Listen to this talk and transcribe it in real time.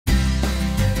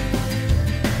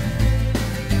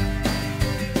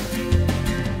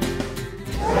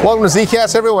Welcome to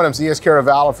ZKast, everyone. I'm ZS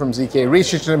Caravallo from ZK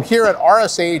Research, and I'm here at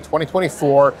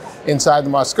RSA24 inside the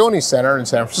Moscone Center in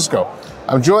San Francisco.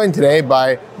 I'm joined today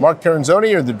by Mark Terenzoni,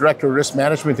 you're the Director of Risk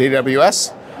Management at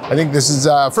AWS. I think this is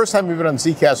the first time you've been on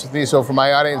ZKast with me, so for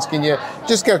my audience, can you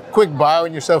just get a quick bio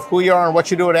on yourself, who you are and what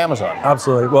you do at Amazon?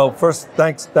 Absolutely. Well, first,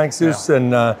 thanks, Zeus,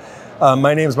 and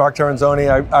my name is Mark Terenzoni.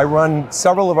 I run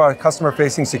several of our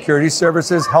customer-facing security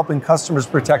services, helping customers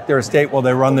protect their estate while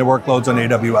they run their workloads on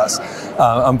AWS.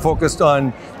 I'm focused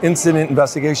on incident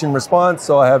investigation response,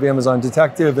 so I have Amazon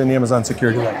Detective and Amazon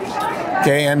Security Lake.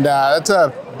 Okay, and that's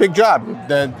a big job.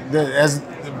 As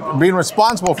being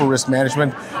responsible for risk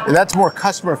management, that's more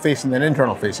customer-facing than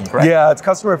internal-facing, correct? Yeah, it's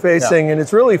customer-facing, and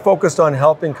it's really focused on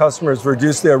helping customers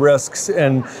reduce their risks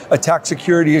and attack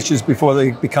security issues before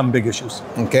they become big issues.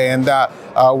 Okay, and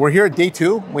we're here at day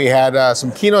 2. We had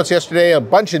some keynotes yesterday, a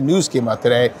bunch of news came out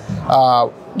today.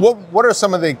 What are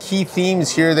some of the key themes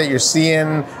here that you're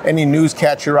seeing? Any news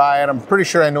catch your eye? And I'm pretty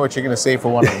sure I know what you're going to say for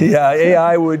one of them. Yeah,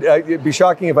 AI would it'd be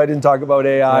shocking if I didn't talk about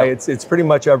AI. Yeah. It's pretty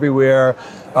much everywhere.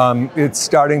 It's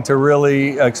starting to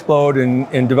really explode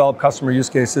and develop customer use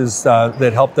cases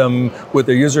that help them with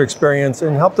their user experience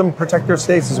and help them protect their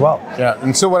estates as well. Yeah,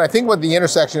 and so when I think about the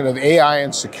intersection of AI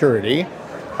and security,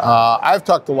 I've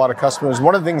talked to a lot of customers.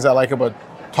 One of the things I like about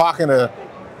talking to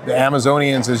the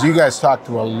Amazonians is you guys talk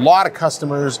to a lot of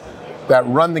customers that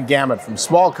run the gamut, from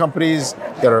small companies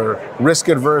that are risk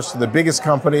adverse to the biggest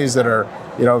companies that are,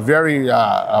 very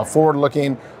forward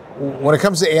looking. When it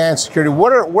comes to AI and security,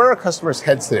 where are customers'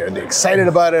 heads there? Are they excited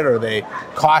about it? Are they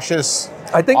cautious?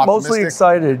 I think mostly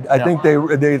excited. I think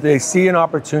they see an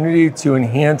opportunity to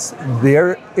enhance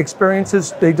their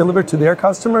experiences they deliver to their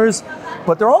customers,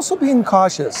 but they're also being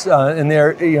cautious. And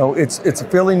it's a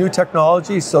fairly new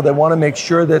technology, so they want to make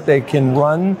sure that they can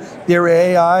run their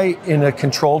AI in a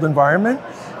controlled environment,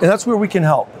 and that's where we can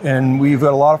help. And we've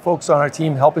got a lot of folks on our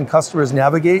team helping customers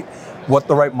navigate what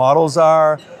the right models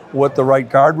are, what the right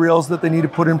guardrails that they need to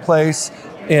put in place,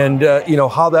 and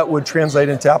how that would translate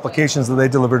into applications that they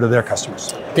deliver to their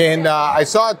customers. And I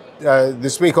saw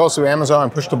this week also Amazon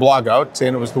pushed a blog out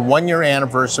saying it was the 1-year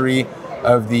anniversary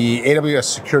of the AWS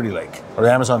Security Lake, or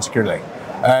the Amazon Security Lake.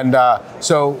 And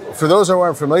so for those who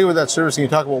aren't familiar with that service, can you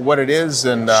talk about what it is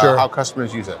and how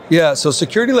customers use it? Yeah, so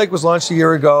Security Lake was launched a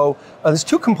year ago. There's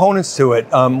 2 components to it.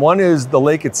 One is the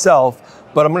lake itself,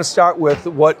 but I'm going to start with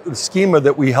what the schema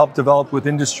that we helped develop with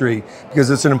industry, because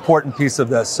it's an important piece of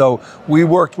this. So we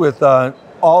worked with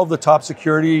all of the top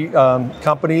security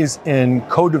companies and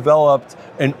co-developed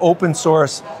an open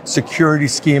source security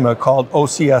schema called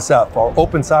OCSF, or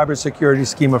Open Cyber Security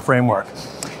Schema Framework.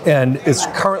 And it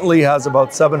currently has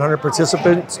about 700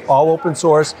 participants, all open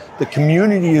source. The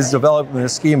community is developing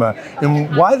this schema.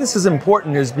 And why this is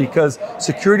important is because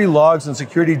security logs and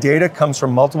security data comes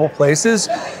from multiple places,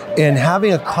 and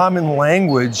having a common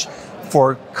language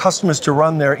for customers to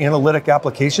run their analytic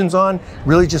applications on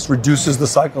really just reduces the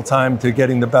cycle time to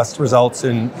getting the best results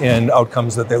and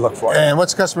outcomes that they look for. And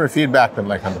what's customer feedback been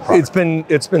like on the product?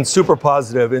 It's been super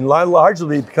positive, and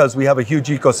largely because we have a huge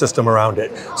ecosystem around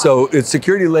it. So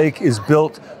Security Lake is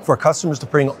built for customers to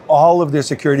bring all of their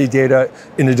security data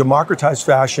in a democratized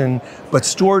fashion, but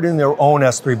stored in their own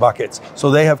S3 buckets,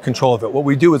 so they have control of it. What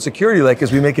we do with Security Lake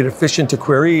is we make it efficient to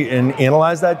query and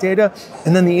analyze that data,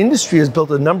 and then the industry has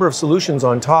built a number of solutions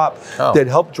on top that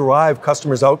help drive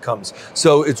customers' outcomes.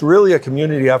 So it's really a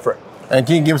community effort. And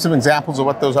can you give some examples of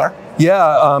what those are?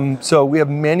 Yeah, so we have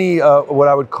many what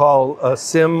I would call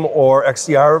SIM or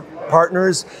XDR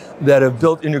partners that have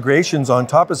built integrations on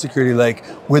top of Security Lake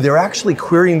where they're actually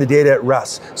querying the data at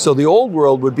rest. So the old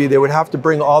world would be they would have to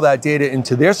bring all that data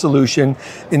into their solution.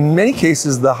 In many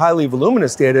cases, the highly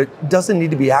voluminous data doesn't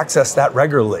need to be accessed that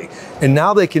regularly. And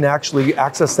now they can actually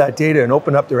access that data and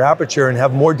open up their aperture and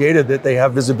have more data that they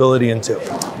have visibility into.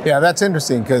 Yeah, that's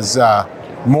interesting because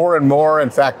more and more, in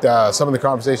fact, some of the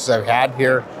conversations I've had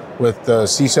here with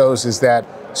CISOs is that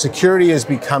security is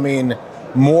becoming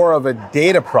more of a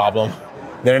data problem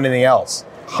than anything else.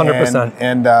 100%.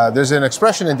 And there's an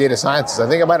expression in data sciences, I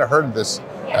think I might have heard this for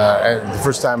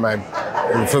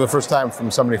the first time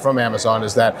from somebody from Amazon,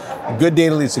 is that good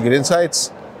data leads to good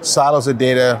insights, silos of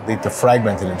data lead to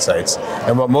fragmented insights.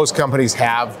 And what most companies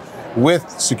have with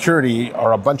security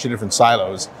are a bunch of different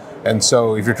silos. And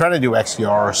so if you're trying to do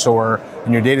XDR or SOAR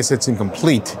and your data set's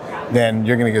incomplete, then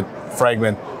you're going to get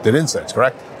fragment did insights,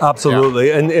 correct? Absolutely,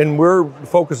 yeah. And we're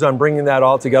focused on bringing that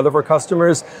all together for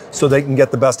customers so they can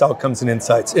get the best outcomes and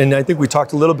insights. And I think we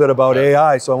talked a little bit about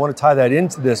AI, so I want to tie that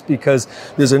into this because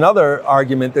there's another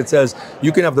argument that says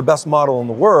you can have the best model in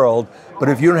the world, but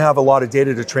if you don't have a lot of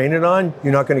data to train it on,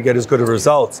 you're not going to get as good of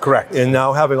results. Correct. And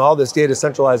now having all this data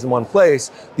centralized in one place,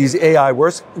 these AI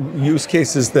use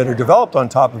cases that are developed on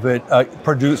top of it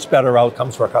produce better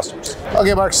outcomes for our customers.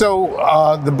 Okay, Mark,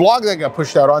 so the blog that got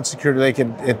pushed out on Security Lake,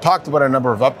 it talked about a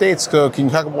number of updates. So can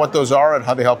you talk about what those are and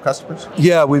how they help customers?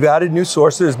 Yeah, we've added new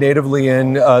sources natively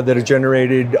in that are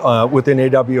generated within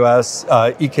AWS,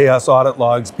 EKS audit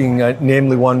logs being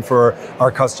namely one for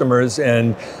our customers.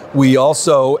 And we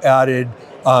also added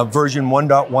version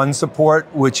 1.1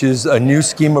 support, which is a new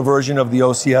schema version of the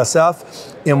OCSF.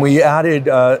 And we added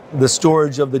the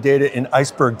storage of the data in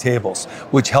iceberg tables,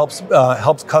 which helps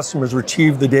customers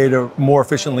retrieve the data more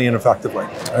efficiently and effectively.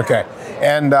 Okay,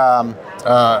 and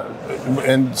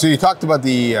so you talked about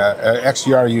the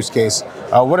XDR use case.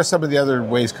 What are some of the other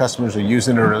ways customers are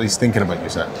using it, or at least thinking about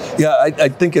using it? Yeah, I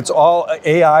think it's all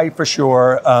AI for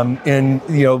sure. And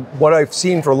what I've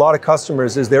seen for a lot of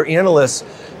customers is their analysts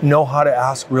know how to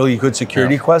ask really good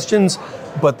security questions,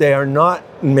 but they are not,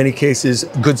 in many cases,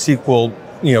 good SQL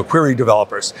query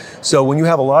developers. So when you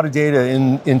have a lot of data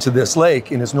into this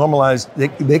lake and it's normalized,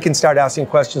 they can start asking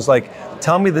questions like,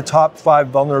 tell me the top 5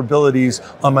 vulnerabilities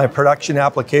on my production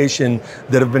application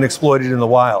that have been exploited in the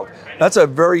wild. That's a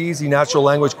very easy natural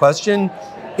language question,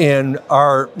 and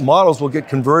our models will get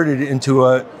converted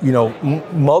into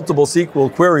multiple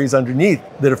SQL queries underneath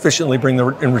that efficiently bring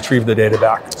and retrieve the data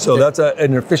back. So that's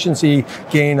an efficiency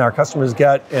gain our customers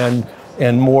get,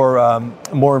 and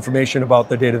more information about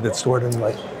the data that's stored in the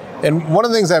lake. And one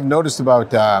of the things I've noticed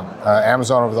about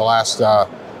Amazon over the last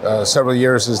several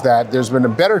years is that there's been a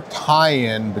better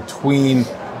tie-in between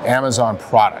Amazon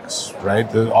products,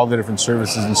 right? All the different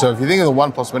services. And so if you think of the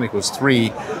 1 + 1 =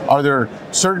 3, are there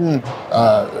certain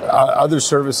other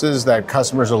services that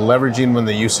customers are leveraging when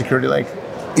they use Security Lake?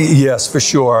 Yes, for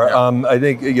sure. Yeah. I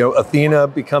think Athena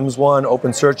becomes one,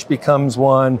 OpenSearch becomes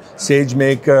one,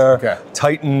 SageMaker,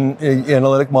 Titan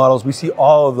analytic models. We see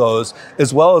all of those,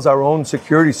 as well as our own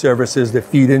security services that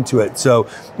feed into it. So,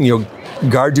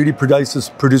 GuardDuty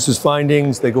produces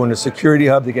findings. They go into Security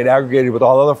Hub. They get aggregated with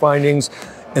all other findings,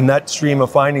 and that stream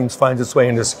of findings finds its way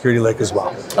into Security Lake as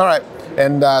well. All right,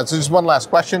 and so just one last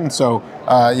question. So,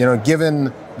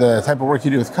 given the type of work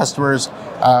you do with customers,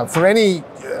 for any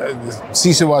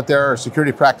CISO out there or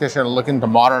security practitioner looking to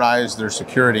modernize their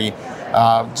security,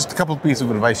 just a couple of pieces of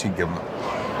advice you'd give them.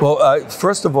 Well,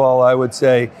 first of all, I would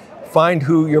say find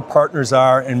who your partners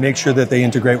are and make sure that they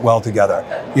integrate well together.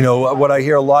 What I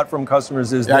hear a lot from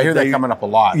customers is I hear that coming up a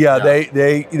lot. Yeah,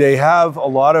 they have a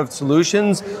lot of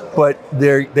solutions, but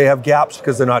they have gaps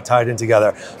because they're not tied in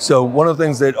together. So one of the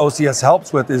things that OCS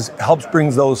helps with is helps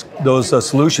bring those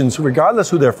solutions,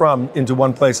 regardless who they're from, into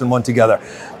one place and one together.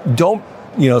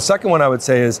 Second one I would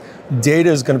say is data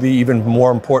is going to be even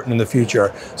more important in the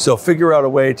future. So figure out a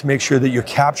way to make sure that you're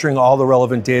capturing all the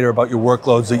relevant data about your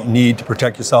workloads that you need to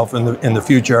protect yourself in the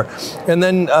future. And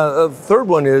then third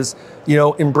one is,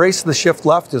 embrace the shift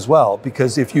left as well,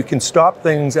 because if you can stop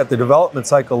things at the development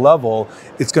cycle level,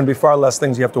 it's going to be far less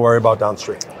things you have to worry about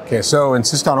downstream. Okay, so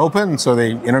insist on open so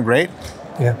they integrate.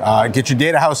 Yeah. Get your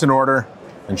data house in order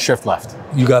and shift left.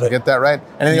 You got it. Get that right?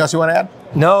 Anything else you want to add?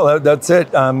 No, that's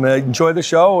it. Enjoy the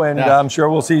show, and I'm sure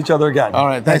we'll see each other again. All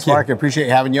right, thanks, Mark. I appreciate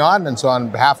having you on. And so on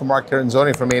behalf of Mark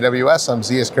Terenzoni from AWS, I'm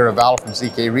Zeus Caravallo from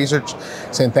ZK Research,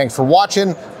 saying thanks for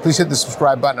watching. Please hit the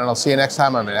subscribe button, and I'll see you next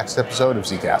time on the next episode of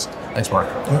ZKast. Thanks, Mark.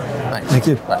 Thank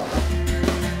you. Bye.